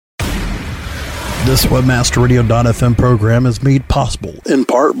This WebmasterRadio.fm program is made possible in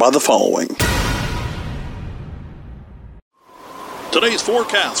part by the following. Today's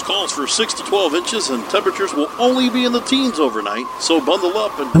forecast calls for 6 to 12 inches and temperatures will only be in the teens overnight, so bundle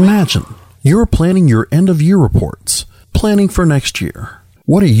up and... Imagine you're planning your end-of-year reports, planning for next year.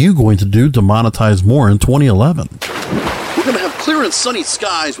 What are you going to do to monetize more in 2011? We're going to have clear and sunny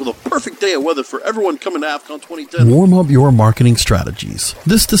skies with a perfect day of weather for everyone coming to AFCON 2010. Warm up your marketing strategies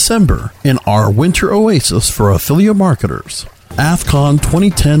this December in our winter oasis for affiliate marketers. AFCON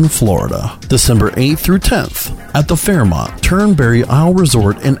 2010 Florida, December 8th through 10th at the Fairmont Turnberry Isle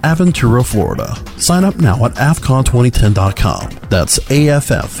Resort in Aventura, Florida. Sign up now at AFCON2010.com. That's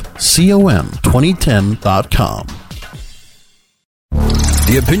AFFCOM2010.com.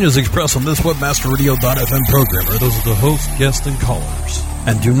 The opinions expressed on this WebmasterRadio.fm program are those of the host, guests, and callers,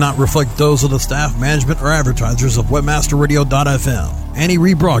 and do not reflect those of the staff, management, or advertisers of WebmasterRadio.fm. Any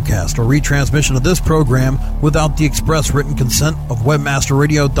rebroadcast or retransmission of this program without the express written consent of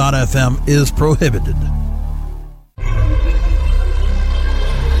WebmasterRadio.fm is prohibited.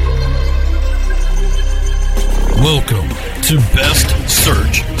 Welcome to Best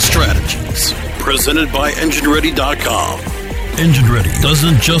Search Strategies, presented by EngineReady.com. EngineReady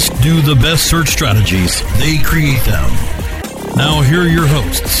doesn't just do the best search strategies, they create them. Now here are your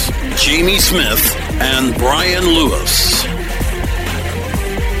hosts, Jamie Smith and Brian Lewis.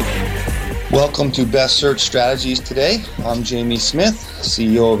 Welcome to Best Search Strategies today. I'm Jamie Smith,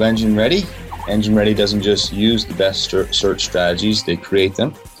 CEO of EngineReady. EngineReady doesn't just use the best search strategies, they create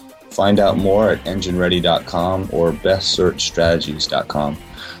them. Find out more at EngineReady.com or BestSearchStrategies.com.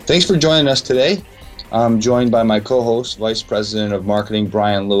 Thanks for joining us today. I'm joined by my co-host, Vice President of Marketing,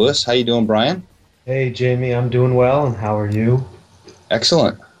 Brian Lewis. How you doing, Brian? Hey, Jamie. I'm doing well, and how are you?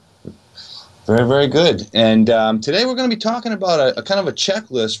 Excellent. Very, very good. And today we're going to be talking about a kind of a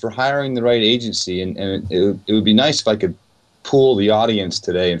checklist for hiring the right agency. And it would be nice if I could pool the audience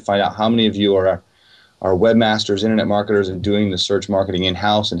today and find out how many of you are webmasters, internet marketers, and doing the search marketing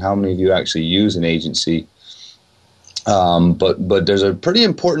in-house, and how many of you actually use an agency. But there's a pretty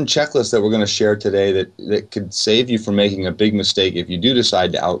important checklist that we're going to share today that could save you from making a big mistake if you do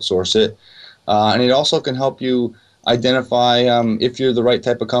decide to outsource it. And it also can help you identify if you're the right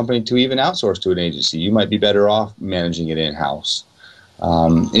type of company to even outsource to an agency. You might be better off managing it in-house.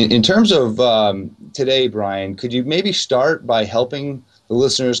 In terms of today, Brian, could you maybe start by helping the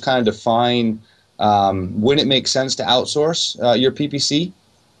listeners kind of define when it makes sense to outsource your PPC?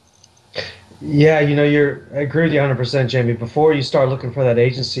 Yeah, I agree with you 100%, Jamie. Before you start looking for that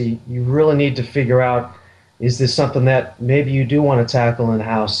agency, you really need to figure out, is this something that maybe you do want to tackle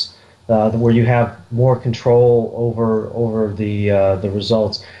in-house, where you have more control over the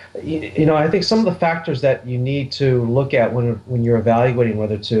results. I think some of the factors that you need to look at when you're evaluating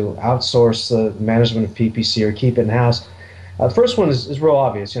whether to outsource the management of PPC or keep it in-house. The first one is real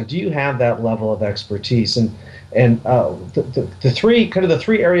obvious. Do you have that level of expertise? And the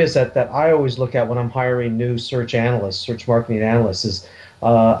three areas that I always look at when I'm hiring new search marketing analysts is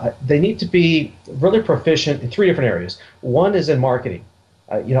they need to be really proficient in three different areas. One is in marketing.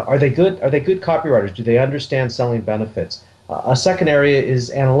 Are they good copywriters? Do they understand selling benefits? A second area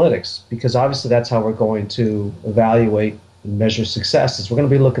is analytics, because obviously that's how we're going to evaluate and measure success. Is we're going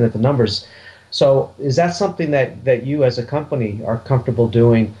to be looking at the numbers. So is that something that you as a company are comfortable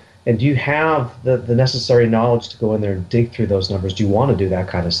doing? And do you have the necessary knowledge to go in there and dig through those numbers? Do you want to do that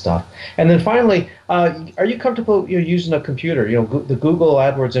kind of stuff? And then finally, are you comfortable using a computer? The Google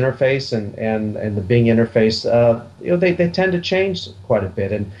AdWords interface and the Bing interface, they tend to change quite a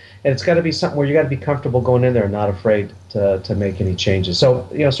bit. And it's got to be something where you got to be comfortable going in there and not afraid to make any changes. So,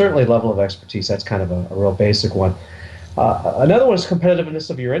 certainly level of expertise, that's kind of a real basic one. Another one is competitiveness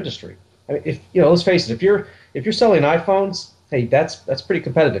of your industry. I mean, let's face it, if you're selling iPhones, hey, that's pretty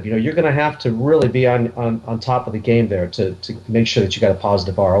competitive. You're going to have to really be on top of the game there to make sure that you got a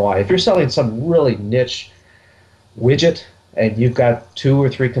positive ROI. If you're selling some really niche widget and you've got 2 or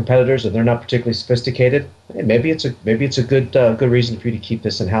 3 competitors and they're not particularly sophisticated, maybe it's a good reason for you to keep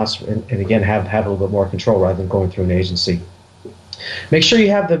this in house and again have a little bit more control rather than going through an agency. Make sure you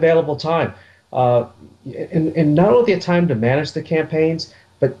have the available time, and not only the time to manage the campaigns,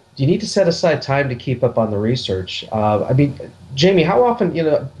 but you need to set aside time to keep up on the research. Jamie, how often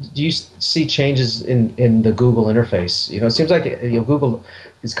do you see changes in the Google interface? It seems like Google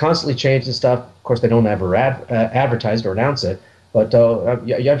is constantly changing stuff. Of course, they don't ever advertise it or announce it, but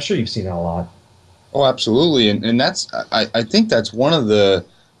I'm sure you've seen that a lot. Oh, absolutely, and that's I think that's one of the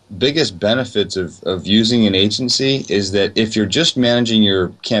biggest benefits of using an agency is that if you're just managing your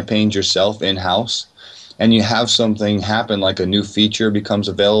campaigns yourself in-house, and you have something happen like a new feature becomes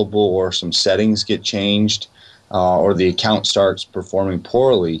available or some settings get changed or the account starts performing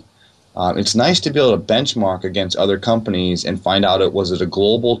poorly, it's nice to be able to benchmark against other companies and find out was it a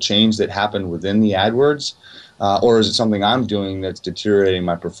global change that happened within the AdWords or is it something I'm doing that's deteriorating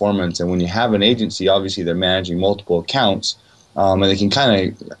my performance? And when you have an agency, obviously they're managing multiple accounts and they can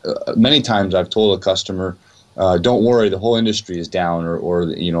kind of, many times I've told a customer, don't worry, the whole industry is down or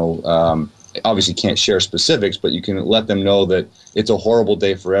obviously can't share specifics, but you can let them know that it's a horrible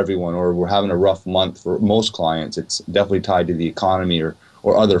day for everyone or we're having a rough month for most clients. It's definitely tied to the economy or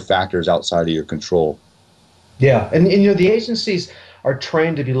other factors outside of your control. Yeah, and the agencies are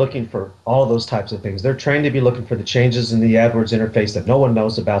trained to be looking for all of those types of things. They're trained to be looking for the changes in the AdWords interface that no one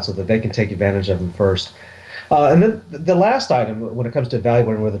knows about so that they can take advantage of them first. And then the last item when it comes to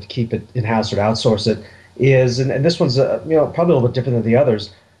evaluating whether to keep it in-house or to outsource it is, and this one's probably a little bit different than the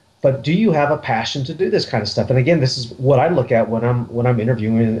others, but do you have a passion to do this kind of stuff? And again, this is what I look at when I'm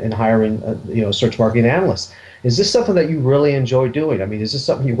interviewing and hiring search marketing analysts. Is this something that you really enjoy doing? I mean, is this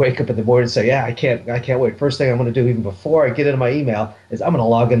something you wake up in the morning and say, yeah, I can't wait. First thing I'm going to do even before I get into my email is I'm going to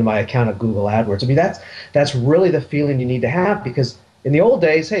log into my account at Google AdWords. I mean, that's really the feeling you need to have, because in the old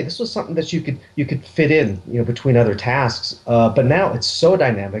days, hey, this was something that you could fit in, between other tasks. But now it's so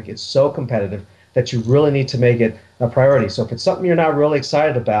dynamic, it's so competitive that you really need to make it a priority. So if it's something you're not really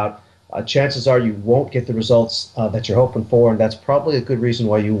excited about, chances are you won't get the results that you're hoping for, and that's probably a good reason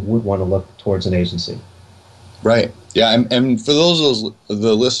why you would want to look towards an agency. Right. Yeah, and for those of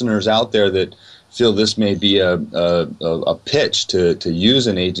the listeners out there that feel this may be a pitch to use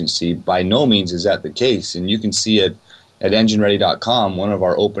an agency, by no means is that the case. And you can see it at EngineReady.com. One of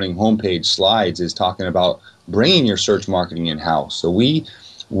our opening homepage slides is talking about bringing your search marketing in-house. So we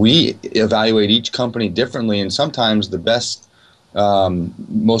evaluate each company differently, and sometimes the best,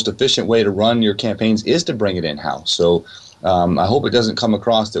 most efficient way to run your campaigns is to bring it in-house. So I hope it doesn't come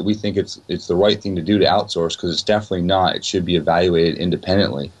across that we think it's the right thing to do to outsource, because it's definitely not. It should be evaluated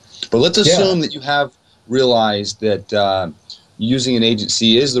independently. But let's assume that you have realized that using an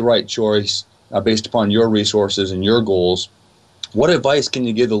agency is the right choice based upon your resources and your goals. What advice can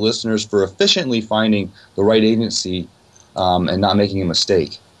you give the listeners for efficiently finding the right agency and not making a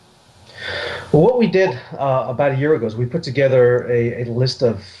mistake? Well, what we did about a year ago is we put together a list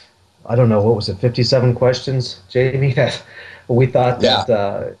of, I don't know, what was it, 57 questions, Jamie, that we thought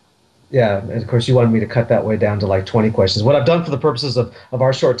that, and of course you wanted me to cut that way down to like 20 questions. What I've done for the purposes of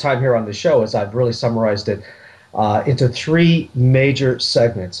our short time here on the show is I've really summarized it into 3 major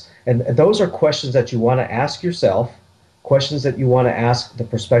segments. And those are questions that you want to ask yourself, questions that you want to ask the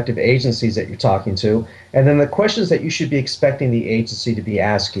prospective agencies that you're talking to, and then the questions that you should be expecting the agency to be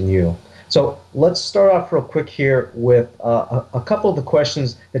asking you. So let's start off real quick here with a couple of the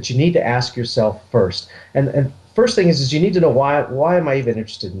questions that you need to ask yourself first. And first thing is you need to know why am I even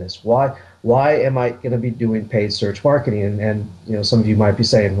interested in this? Why am I going to be doing paid search marketing? And some of you might be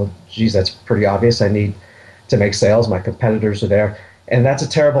saying, well, geez, that's pretty obvious. I need to make sales. My competitors are there. And that's a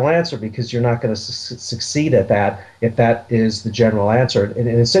terrible answer, because you're not going to succeed at that if that is the general answer. And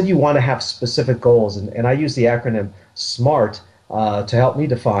instead, you want to have specific goals. And I use the acronym SMART to help me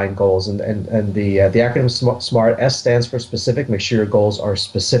define goals. And the acronym SMART, S stands for specific. Make sure your goals are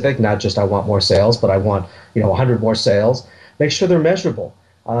specific, not just I want more sales, but I want 100 more sales. Make sure they're measurable.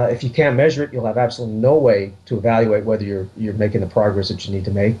 If you can't measure it, you'll have absolutely no way to evaluate whether you're making the progress that you need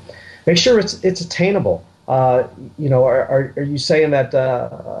to make. Make sure it's attainable. Are you saying that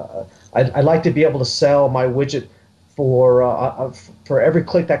I'd like to be able to sell my widget for every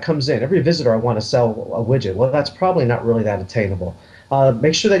click that comes in, every visitor I want to sell a widget? Well, that's probably not really that attainable.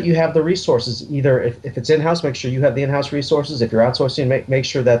 Make sure that you have the resources. Either if it's in-house, make sure you have the in-house resources. If you're outsourcing, make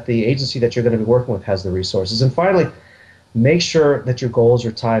sure that the agency that you're going to be working with has the resources. And finally, make sure that your goals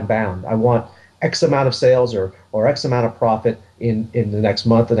are time-bound. I want X amount of sales or X amount of profit in the next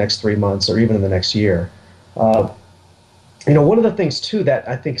month, the next 3 months, or even in the next year. One of the things too that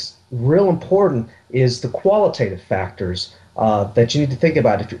I think is real important is the qualitative factors that you need to think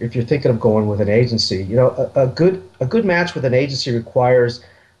about if you're thinking of going with an agency. A good match with an agency requires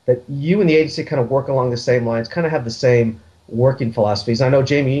that you and the agency kind of work along the same lines, kind of have the same working philosophies. I know,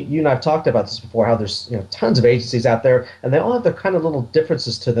 Jamie, you and I have talked about this before, how there's tons of agencies out there, and they all have their kind of little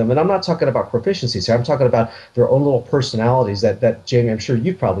differences to them. And I'm not talking about proficiencies here. I'm talking about their own little personalities that Jamie, I'm sure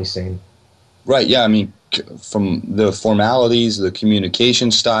you've probably seen. Right. Yeah. I mean, from the formalities, the communication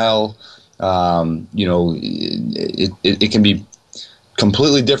style, it can be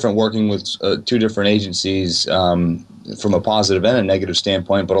completely different working with 2 different agencies from a positive and a negative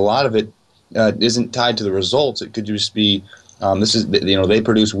standpoint. But a lot of it isn't tied to the results. It could just be They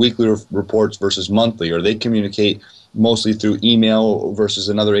produce weekly reports versus monthly, or they communicate mostly through email versus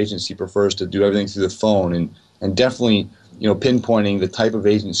another agency prefers to do everything through the phone. And definitely, pinpointing the type of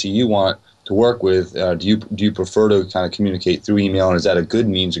agency you want to work with. Do you prefer to kind of communicate through email, and is that a good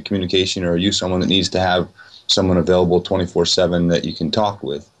means of communication, or are you someone that needs to have someone available 24/7 that you can talk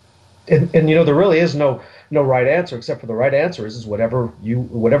with? And there really is no right answer, except for the right answer is whatever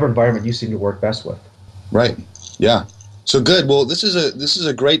environment you seem to work best with. Right. Yeah. So good. Well, this is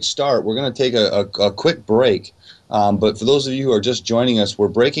a great start. We're going to take a quick break, but for those of you who are just joining us, we're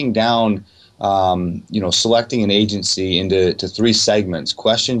breaking down selecting an agency into 3 segments: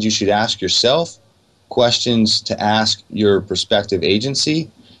 questions you should ask yourself, questions to ask your prospective agency,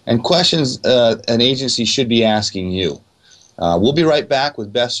 and questions an agency should be asking you. We'll be right back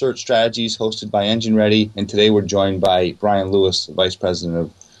with Best Search Strategies, hosted by Engine Ready, and today we're joined by Brian Lewis, Vice President of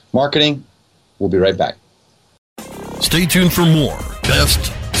Marketing. We'll be right back. Stay tuned for more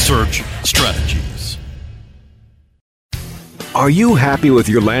Best Search Strategies. Are you happy with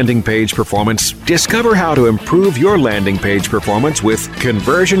your landing page performance? Discover how to improve your landing page performance with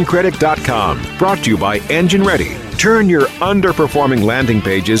ConversionCritic.com. Brought to you by Engine Ready. Turn your underperforming landing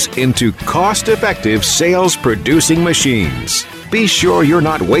pages into cost-effective sales-producing machines. Be sure you're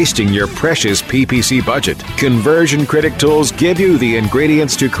not wasting your precious PPC budget. Conversion Critic tools give you the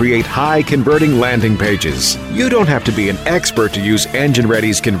ingredients to create high-converting landing pages. You don't have to be an expert to use Engine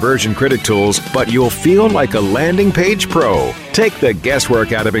Ready's Conversion Critic tools, but you'll feel like a landing page pro. Take the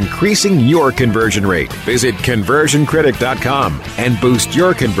guesswork out of increasing your conversion rate. Visit ConversionCritic.com and boost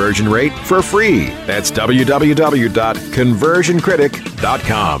your conversion rate for free. That's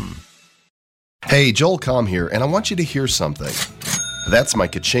www.ConversionCritic.com. Hey, Joel Comm here, and I want you to hear something. That's my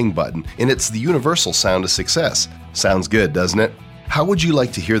ka-ching button, and it's the universal sound of success. Sounds good, doesn't it? How would you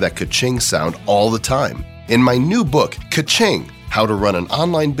like to hear that ka-ching sound all the time? In my new book, Ka-Ching, How to Run an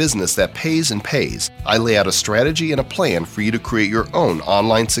Online Business That Pays and Pays, I lay out a strategy and a plan for you to create your own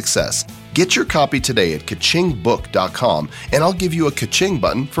online success. Get your copy today at kachingbook.com, and I'll give you a ka-ching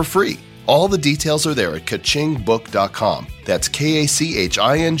button for free. All the details are there at kachingbook.com. That's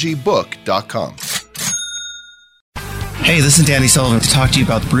KACHING book.com. Hey, this is Danny Sullivan to talk to you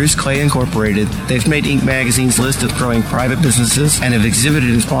about Bruce Clay Incorporated. They've made Inc. Magazine's list of growing private businesses and have exhibited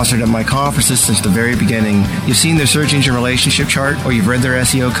and sponsored at my conferences since the very beginning. You've seen their search engine relationship chart, or you've read their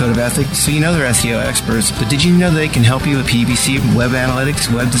SEO code of ethics, so you know they're SEO experts. But did you know they can help you with PPC, web analytics,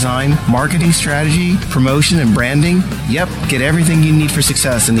 web design, marketing strategy, promotion, and branding? Yep, get everything you need for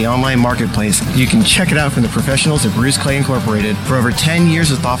success in the online marketplace. You can check it out from the professionals at Bruce Clay Incorporated. For over 10 years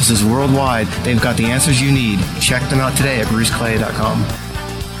with offices worldwide, they've got the answers you need. Check them out today at bruceclay.com.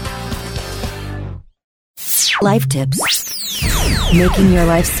 Life tips. Making your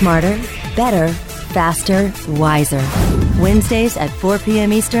life smarter, better, faster, wiser. Wednesdays at 4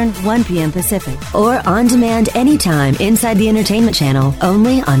 p.m. Eastern, 1 p.m. Pacific. Or on demand anytime inside the Entertainment Channel,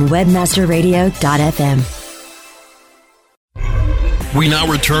 only on webmasterradio.fm. We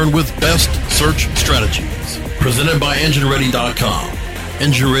now return with Best Search Strategies, presented by EngineReady.com.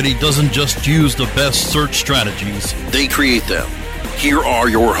 Engine Ready doesn't just use the best search strategies, they create them. Here are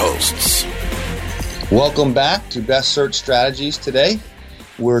your hosts. Welcome back to Best Search Strategies. Today,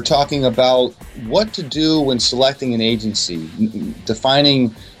 we're talking about what to do when selecting an agency,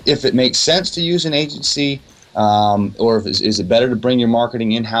 defining if it makes sense to use an agency, or if is it better to bring your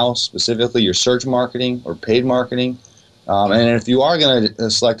marketing in-house, specifically your search marketing or paid marketing. And if you are going to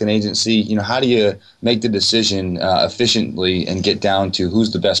select an agency, how do you make the decision efficiently and get down to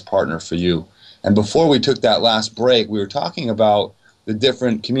who's the best partner for you? And before we took that last break, we were talking about the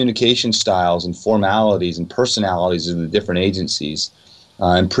different communication styles and formalities and personalities of the different agencies.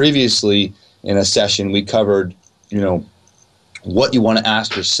 And previously in a session, we covered, what you want to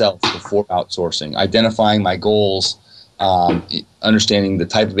ask yourself before outsourcing, identifying my goals, understanding the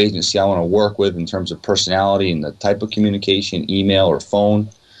type of agency I want to work with in terms of personality and the type of communication, email or phone.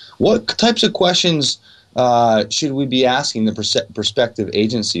 What types of questions should we be asking the prospective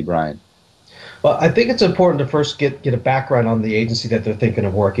agency, Brian? Well, I think it's important to first get a background on the agency that they're thinking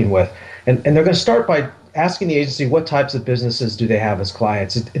of working with. And they're going to start by asking the agency what types of businesses do they have as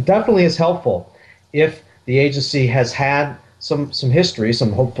clients. It definitely is helpful if the agency has had some history,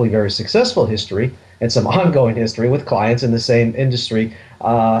 some hopefully very successful history, and some ongoing history with clients in the same industry,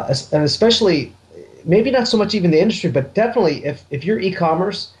 and especially, maybe not so much even the industry, but definitely if you're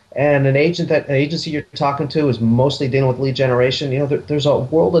e-commerce and an agency you're talking to is mostly dealing with lead generation, there's a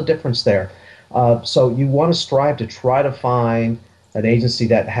world of difference there. So you want to strive to try to find an agency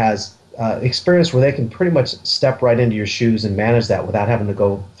that has experience where they can pretty much step right into your shoes and manage that without having to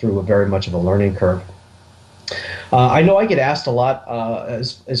go through a very much of a learning curve. I know I get asked a lot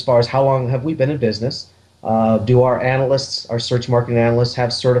as far as how long have we been in business. Do our analysts, our search marketing analysts,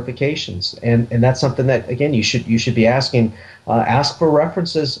 have certifications? And that's something that, again, you should be asking. Ask for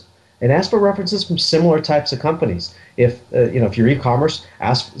references, and ask for references from similar types of companies. If if you're e-commerce,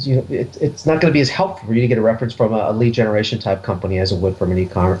 ask. It's not going to be as helpful for you to get a reference from a lead generation type company as it would from an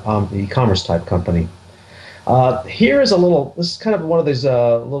e-commerce type company. Here is a little. This is kind of one of those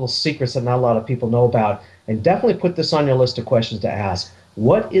little secrets that not a lot of people know about, and definitely put this on your list of questions to ask.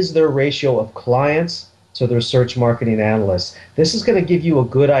 What is their ratio of clients to their search marketing analysts? This is going to give you a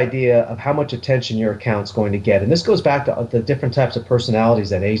good idea of how much attention your account's going to get. And this goes back to the different types of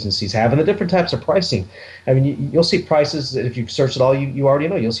personalities that agencies have and the different types of pricing. I mean, you'll see prices, if you search it all, you already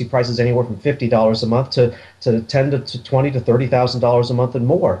know. You'll see prices anywhere from $50 a month to $10,000 to $20,000 to $30,000 a month and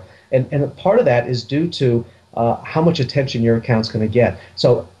more. And part of that is due to how much attention your account's going to get.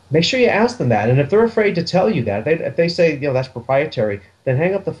 So make sure you ask them that. And if they're afraid to tell you that, if they say, that's proprietary, then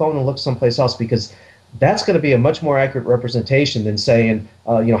hang up the phone and look someplace else, because that's going to be a much more accurate representation than saying,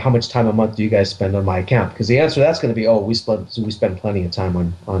 how much time a month do you guys spend on my account? Because the answer to that's going to be, we spend plenty of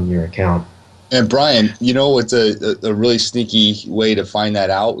time on your account. And Brian, it's a really sneaky way to find that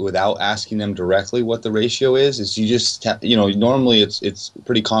out without asking them directly what the ratio is you just, normally it's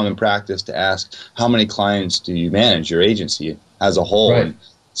pretty common practice to ask, how many clients do you manage, your agency as a whole? Right. And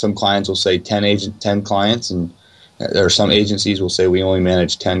some clients will say 10 clients, and or some agencies will say we only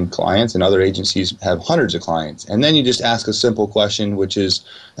manage 10 clients, and other agencies have hundreds of clients. And then you just ask a simple question, which is,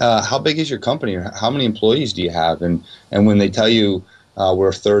 how big is your company, or how many employees do you have? And when they tell you we're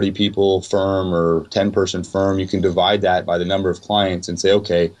a 30-people firm or 10-person firm, you can divide that by the number of clients and say,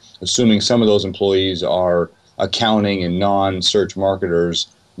 okay, assuming some of those employees are accounting and non-search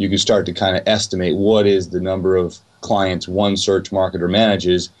marketers, you can start to kind of estimate what is the number of clients one search marketer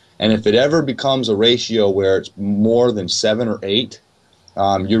manages. And if it ever becomes a ratio where it's more than 7 or 8,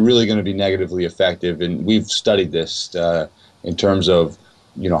 you're really going to be negatively effective. And we've studied this in terms of,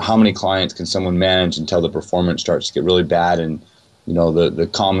 how many clients can someone manage until the performance starts to get really bad. And, the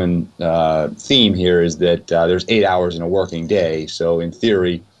common theme here is that there's 8 hours in a working day. So in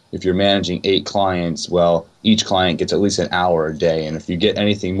theory, if you're managing 8 clients, well, each client gets at least an hour a day. And if you get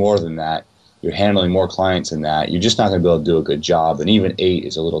anything more than that, you're handling more clients than that, you're just not going to be able to do a good job. And even 8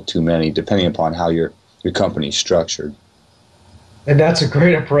 is a little too many, depending upon how your company's structured. And that's a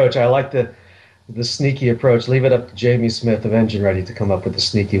great approach. I like the sneaky approach. Leave it up to Jamie Smith of Engine Ready to come up with a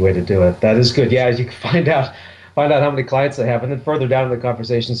sneaky way to do it. That is good. Yeah, you can find out how many clients they have, and then further down in the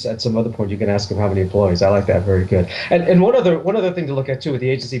conversations at some other point, you can ask them how many employees. I like that. Very good. And one other thing to look at too with the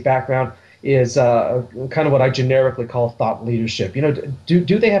agency background is kind of what I generically call thought leadership.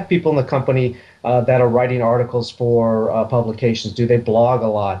 Do they have people in the company that are writing articles for publications? Do they blog a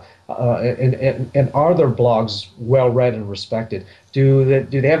lot? And are their blogs well read and respected? Do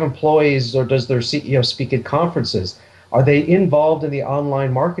they have employees, or does their CEO speak at conferences? Are they involved in the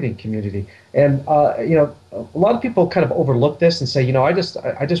online marketing community? And a lot of people kind of overlook this and say, I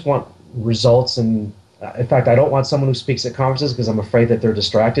just want results, and in fact, I don't want someone who speaks at conferences because I'm afraid that they're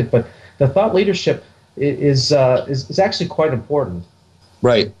distracted. But the thought leadership is actually quite important.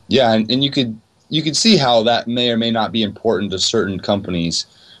 Right. Yeah, and you could see how that may or may not be important to certain companies,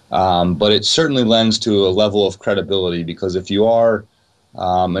 but it certainly lends to a level of credibility, because if you are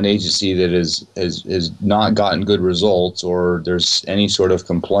an agency that has not gotten good results, or there's any sort of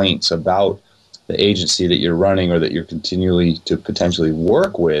complaints about the agency that you're running or that you're continually to potentially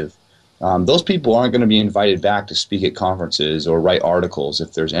work with, those people aren't going to be invited back to speak at conferences or write articles.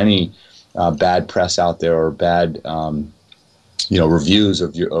 If there's any bad press out there or bad reviews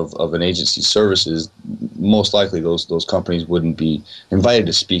of an agency's services, most likely those companies wouldn't be invited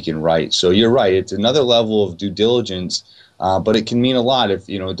to speak and write. So you're right, it's another level of due diligence, but it can mean a lot if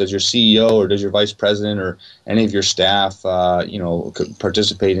does your CEO or does your vice president or any of your staff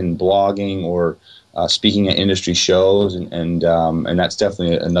participate in blogging or speaking at industry shows, and that's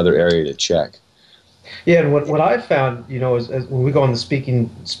definitely another area to check. Yeah, and what I've found, is when we go on the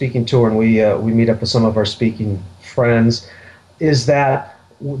speaking tour and we meet up with some of our speaking friends, is that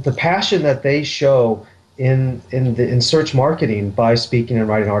the passion that they show in search marketing by speaking and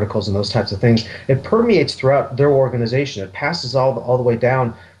writing articles and those types of things, it permeates throughout their organization. It passes all the way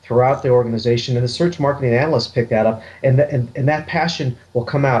down throughout the organization, and the search marketing analysts pick that up, and that passion will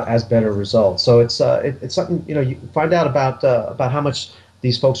come out as better results. So it's something you find out about how much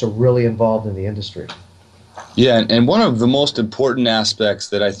these folks are really involved in the industry. Yeah, and one of the most important aspects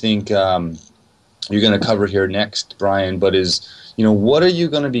that I think you're going to cover here next, Brian, but is what are you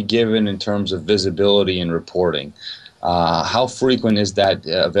going to be given in terms of visibility and reporting? How frequent is that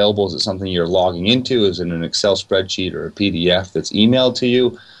available? Is it something you're logging into? Is it an Excel spreadsheet or a PDF that's emailed to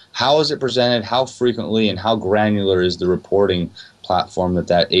you? How is it presented? How frequently and how granular is the reporting platform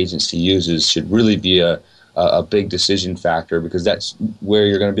that agency uses should really be a big decision factor, because that's where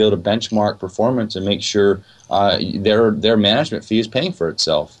you're going to be able to benchmark performance and make sure their management fee is paying for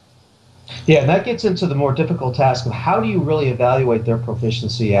itself. Yeah, and that gets into the more difficult task of how do you really evaluate their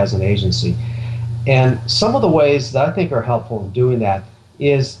proficiency as an agency? And some of the ways that I think are helpful in doing that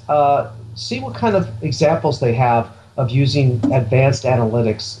is see what kind of examples they have of using advanced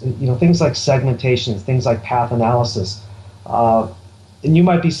analytics, things like segmentation, things like path analysis. And you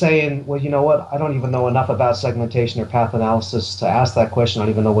might be saying, well, you know what, I don't even know enough about segmentation or path analysis to ask that question. I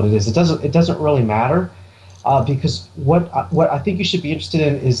don't even know what it is. It doesn't really matter, because what I think you should be interested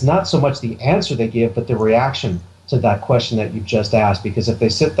in is not so much the answer they give, but the reaction to that question that you've just asked. Because if they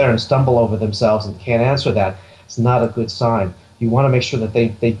sit there and stumble over themselves and can't answer that, it's not a good sign. You want to make sure that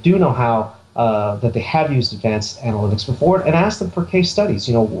they do know how, that they have used advanced analytics before, and ask them for case studies.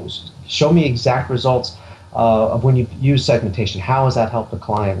 Show me exact results of when you use segmentation. How has that helped the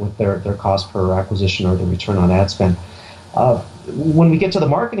client with their cost per acquisition or the return on ad spend? When we get to the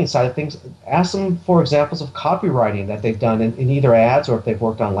marketing side of things, ask them for examples of copywriting that they've done in either ads, or if they've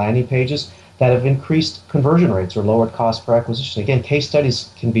worked on landing pages that have increased conversion rates or lowered cost per acquisition. Again, case studies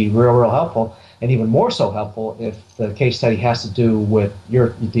can be real helpful, and even more so helpful if the case study has to do with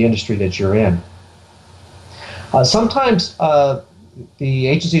the industry that you're in. Sometimes the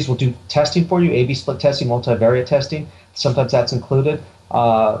agencies will do testing for you, A/B split testing, multivariate testing. Sometimes that's included.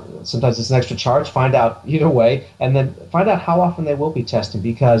 Sometimes it's an extra charge. Find out either way, and then find out how often they will be testing,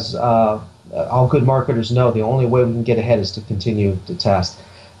 because all good marketers know the only way we can get ahead is to continue to test.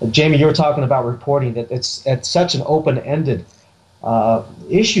 Jamie, you were talking about reporting, that it's such an open-ended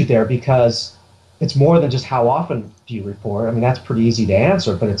issue there, because it's more than just how often do you report. I mean, that's pretty easy to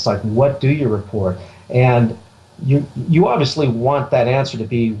answer, but it's like, what do you report? And you obviously want that answer to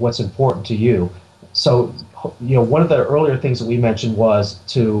be what's important to you. So, one of the earlier things that we mentioned was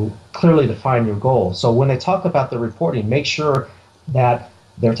to clearly define your goals. So when they talk about the reporting, make sure that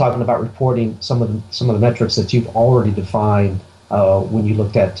they're talking about reporting some of the metrics that you've already defined when you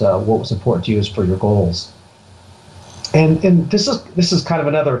looked at what was important to you as for your goals. And this is kind of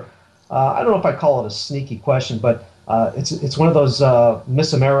another, I don't know if I call it a sneaky question, but it's one of those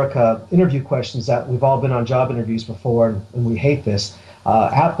Miss America interview questions that we've all been on job interviews before, and we hate this.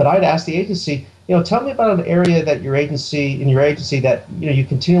 But I'd ask the agency, tell me about an area that your agency that you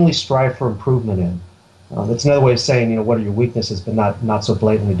continually strive for improvement in. That's another way of saying, what are your weaknesses, but not so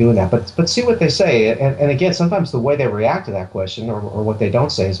blatantly doing that. But see what they say, and again, sometimes the way they react to that question or what they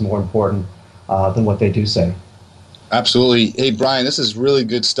don't say is more important than what they do say. Absolutely. Hey, Brian, this is really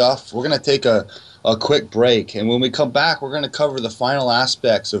good stuff. We're going to take a quick break, and when we come back, we're going to cover the final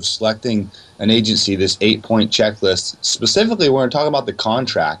aspects of selecting an agency, this 8-point checklist. Specifically, we're going to talk about the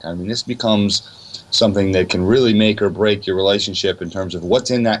contract. I mean, this becomes something that can really make or break your relationship in terms of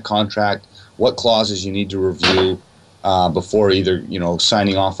what's in that contract, what clauses you need to review before either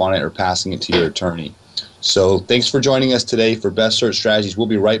signing off on it or passing it to your attorney. So thanks for joining us today for Best Search Strategies. We'll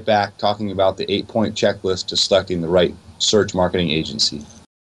be right back talking about the 8-point checklist to selecting the right search marketing agency.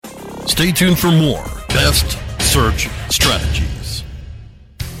 Stay tuned for more Best Search Strategies.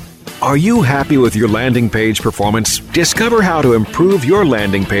 Are you happy with your landing page performance? Discover how to improve your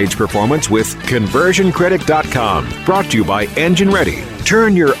landing page performance with ConversionCritic.com. Brought to you by Engine Ready.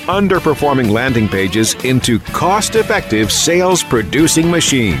 Turn your underperforming landing pages into cost-effective sales-producing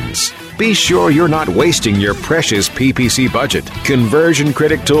machines. Be sure you're not wasting your precious PPC budget. Conversion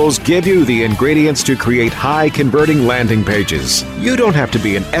Critic tools give you the ingredients to create high-converting landing pages. You don't have to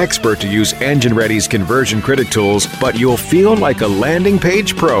be an expert to use Engine Ready's Conversion Critic tools, but you'll feel like a landing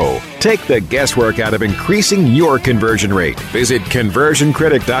page pro. Take the guesswork out of increasing your conversion rate. Visit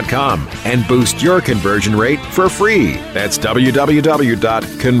ConversionCritic.com and boost your conversion rate for free. That's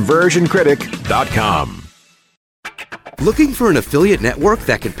www.ConversionCritic.com. Looking for an affiliate network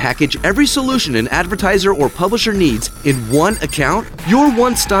that can package every solution an advertiser or publisher needs in one account? Your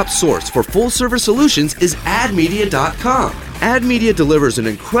one-stop source for full-service solutions is AdMedia.com. AdMedia delivers an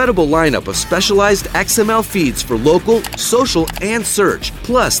incredible lineup of specialized XML feeds for local, social, and search,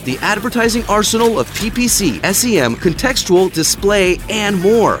 plus the advertising arsenal of PPC, SEM, contextual, display, and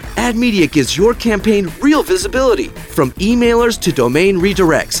more. AdMedia gives your campaign real visibility, from emailers to domain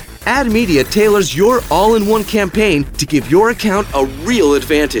redirects. AdMedia tailors your all-in-one campaign to give your account a real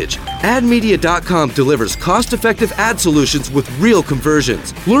advantage. AdMedia.com delivers cost-effective ad solutions with real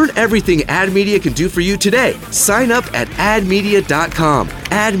conversions. Learn everything AdMedia can do for you today. Sign up at AdMedia.com.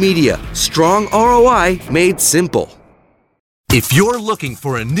 AdMedia, strong ROI made simple. If you're looking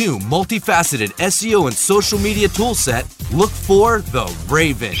for a new multifaceted SEO and social media toolset, look for the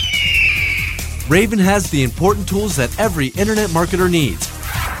Raven. Raven has the important tools that every internet marketer needs.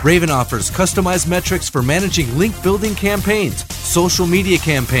 Raven offers customized metrics for managing link building campaigns, social media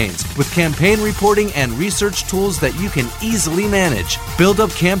campaigns, with campaign reporting and research tools that you can easily manage. Build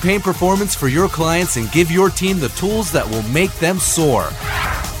up campaign performance for your clients and give your team the tools that will make them soar.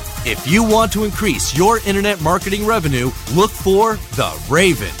 If you want to increase your internet marketing revenue, look for the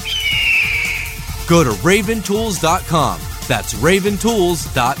Raven. Go to raventools.com. That's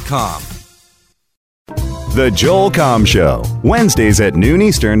raventools.com. The Joel Comm Show, Wednesdays at noon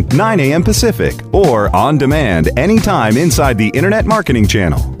Eastern, 9 a.m. Pacific, or on demand anytime inside the Internet Marketing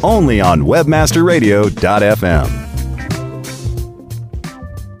Channel, only on webmasterradio.fm.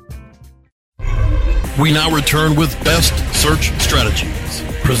 We now return with Best Search Strategies,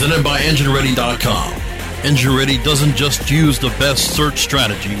 presented by EngineReady.com. EngineReady doesn't just use the best search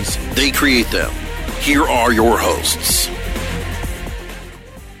strategies, they create them. Here are your hosts.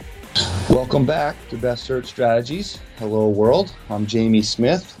 Welcome back to Best Search Strategies. Hello, world. I'm Jamie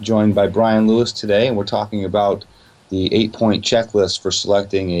Smith, joined by Brian Lewis today, and we're talking about the 8-point checklist for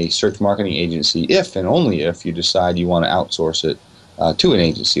selecting a search marketing agency if and only if you decide you want to outsource it to an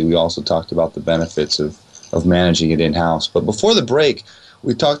agency. We also talked about the benefits of managing it in-house. But before the break,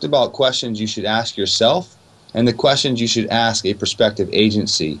 we talked about questions you should ask yourself and the questions you should ask a prospective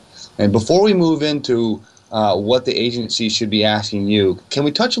agency. And before we move into what the agency should be asking you, can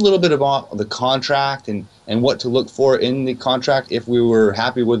we touch a little bit about the contract and what to look for in the contract if we were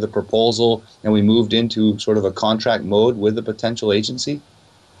happy with the proposal and we moved into sort of a contract mode with the potential agency?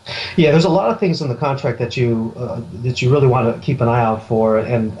 Yeah, there's a lot of things in the contract that you really want to keep an eye out for,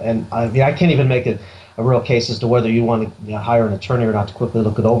 and I mean, I can't even make a real case as to whether you want to hire an attorney or not to quickly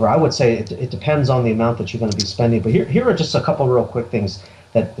look it over. I would say it depends on the amount that you're going to be spending. But here are just a couple real quick things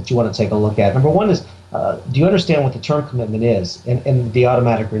that you want to take a look at. Number one is, do you understand what the term commitment is and the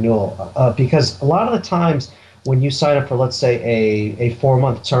automatic renewal? Because a lot of the times when you sign up for, let's say, a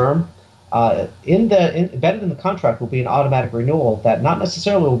 4-month term, embedded in the contract will be an automatic renewal that not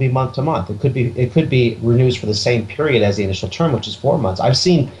necessarily will be month to month. It could be renews for the same period as the initial term, which is 4 months. I've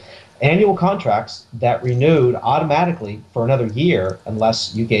seen annual contracts that renewed automatically for another year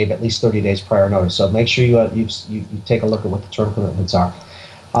unless you gave at least 30 days prior notice. So make sure you take a look at what the term commitments are.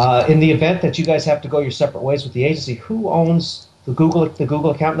 In the event that you guys have to go your separate ways with the agency, who owns the Google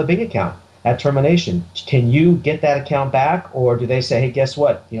account and the Bing account at termination? Can you get that account back, or do they say, hey, guess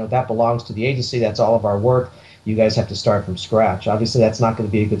what? That belongs to the agency. That's all of our work. You guys have to start from scratch. Obviously, that's not going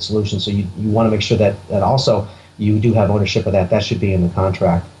to be a good solution. So you want to make sure that also you do have ownership of that. That should be in the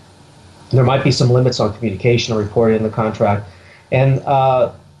contract. There might be some limits on communication or reporting in the contract. And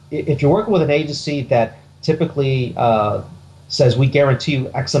if you're working with an agency that typically says we guarantee you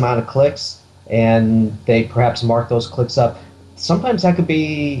X amount of clicks, and they perhaps mark those clicks up, sometimes that could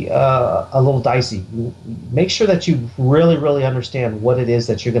be a little dicey. Make sure that you really, really understand what it is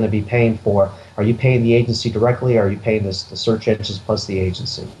that you're going to be paying for. Are you paying the agency directly, or are you paying the search engines plus the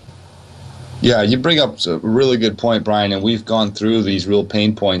agency? Yeah, you bring up a really good point, Brian, and we've gone through these real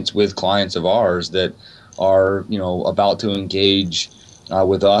pain points with clients of ours that are, about to engage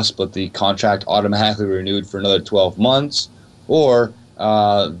with us, but the contract automatically renewed for another 12 months, or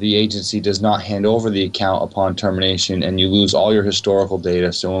the agency does not hand over the account upon termination, and you lose all your historical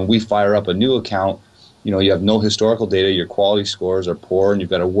data. So when we fire up a new account, you have no historical data, your quality scores are poor, and you've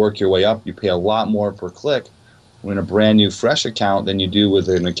got to work your way up. You pay a lot more per click when a brand new fresh account than you do with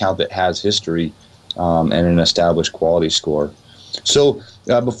an account that has history and an established quality score. So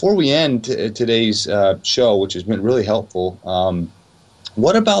before we end today's show, which has been really helpful,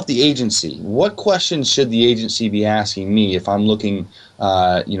 what about the agency? What questions should the agency be asking me if I'm looking,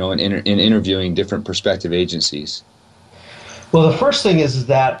 in interviewing different prospective agencies? Well, the first thing is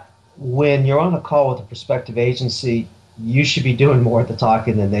that when you're on a call with a prospective agency, you should be doing more of the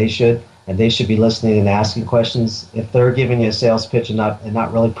talking than they should, and they should be listening and asking questions. If they're giving you a sales pitch and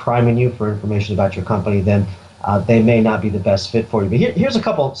not really priming you for information about your company, then they may not be the best fit for you. But here's a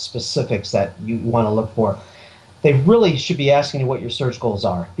couple specifics that you want to look for. They really should be asking you what your search goals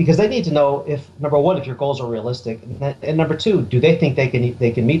are, because they need to know if, number one, if your goals are realistic, and number two, do they think they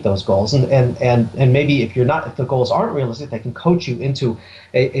can meet those goals, and maybe if the goals aren't realistic, they can coach you into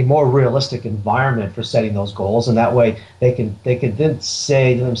a more realistic environment for setting those goals, and that way they can then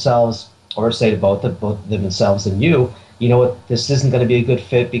say to themselves, or say to both themselves and you know what, this isn't going to be a good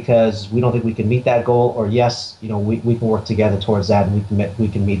fit because we don't think we can meet that goal, or yes, we can work together towards that, and we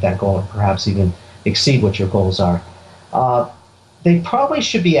can meet that goal, or perhaps even exceed what your goals are. They probably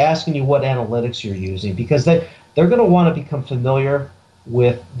should be asking you what analytics you're using, because they're going to want to become familiar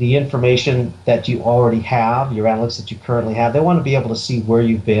with the information that you already have, your analytics that you currently have. They want to be able to see where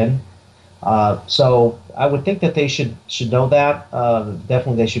you've been. So I would think that they should know that.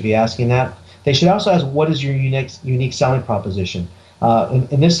 Definitely they should be asking that. They should also ask, what is your unique selling proposition?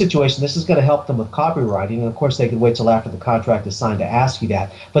 In this situation, this is going to help them with copywriting, and of course they could wait till after the contract is signed to ask you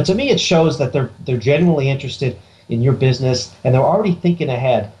that. But to me, it shows that they're genuinely interested in your business, and they're already thinking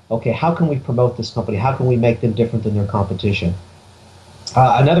ahead. Okay, how can we promote this company? How can we make them different than their competition?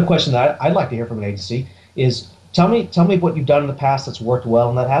 Another question that I'd like to hear from an agency is, tell me what you've done in the past that's worked well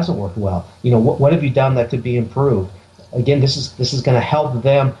and that hasn't worked well. What have you done that could be improved? Again, this is going to help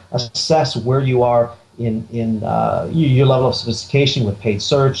them assess where you are in your level of sophistication with paid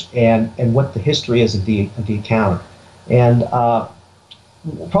search and what the history is of the account. And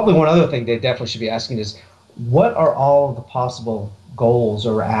probably one other thing they definitely should be asking is, what are all of the possible goals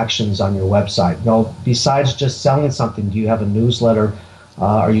or actions on your website? Besides just selling something, do you have a newsletter?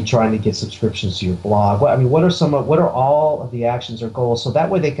 Are you trying to get subscriptions to your blog? What are all of the actions or goals? So that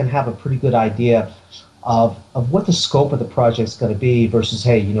way they can have a pretty good idea of what the scope of the project is going to be versus,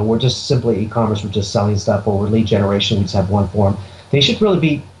 hey, we're just simply e-commerce, we're just selling stuff, or we're lead generation, we just have one form. They should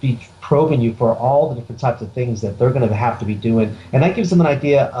really be probing you for all the different types of things that they're going to have to be doing. And that gives them an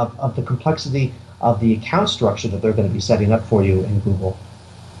idea of the complexity of the account structure that they're going to be setting up for you in Google.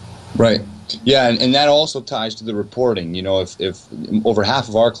 Right. Yeah, and that also ties to the reporting. If over half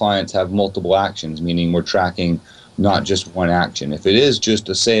of our clients have multiple actions, meaning we're tracking not just one action. If it is just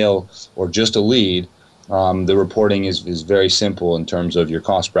a sale or just a lead, the reporting is very simple in terms of your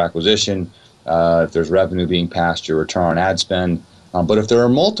cost per acquisition, if there's revenue being passed, your return on ad spend. But if there are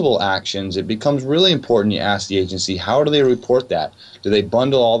multiple actions, it becomes really important you ask the agency, how do they report that? Do they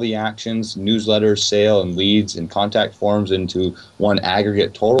bundle all the actions, newsletters, sale, and leads and contact forms into one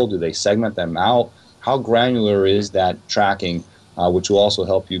aggregate total? Do they segment them out? How granular is that tracking, which will also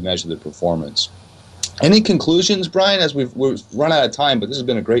help you measure the performance? Any conclusions, Brian, as we've run out of time, but this has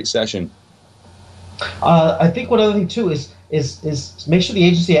been a great session. I think one other thing, too, is make sure the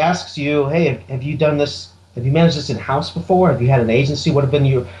agency asks you, hey, have you done this? Have you managed this in-house before? Have you had an agency? What have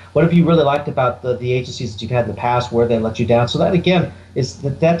you really liked about the agencies that you've had in the past, where they let you down? So that, again,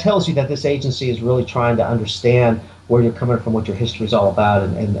 that tells you that this agency is really trying to understand where you're coming from, what your history is all about,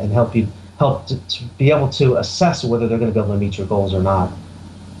 and help to be able to assess whether they're going to be able to meet your goals or not.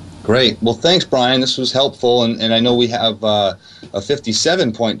 Great. Well, thanks, Brian. This was helpful, and I know we have a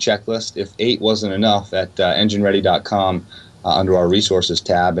 57-point checklist, if 8 wasn't enough, at engineready.com under our resources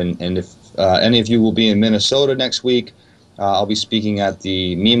tab. And if any of you will be in Minnesota next week, I'll be speaking at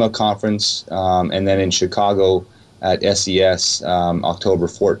the MEMA conference, and then in Chicago at SES October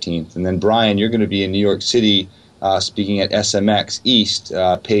 14th. And then, Brian, you're going to be in New York City speaking at SMX East,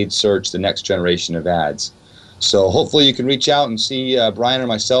 Paid Search, the next generation of ads. So hopefully you can reach out and see Brian or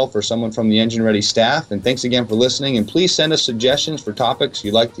myself or someone from the Engine Ready staff. And thanks again for listening. And please send us suggestions for topics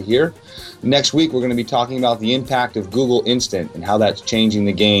you'd like to hear. Next week, we're going to be talking about the impact of Google Instant and how that's changing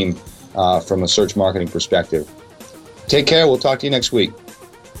the game from a search marketing perspective. Take care. We'll talk to you next week.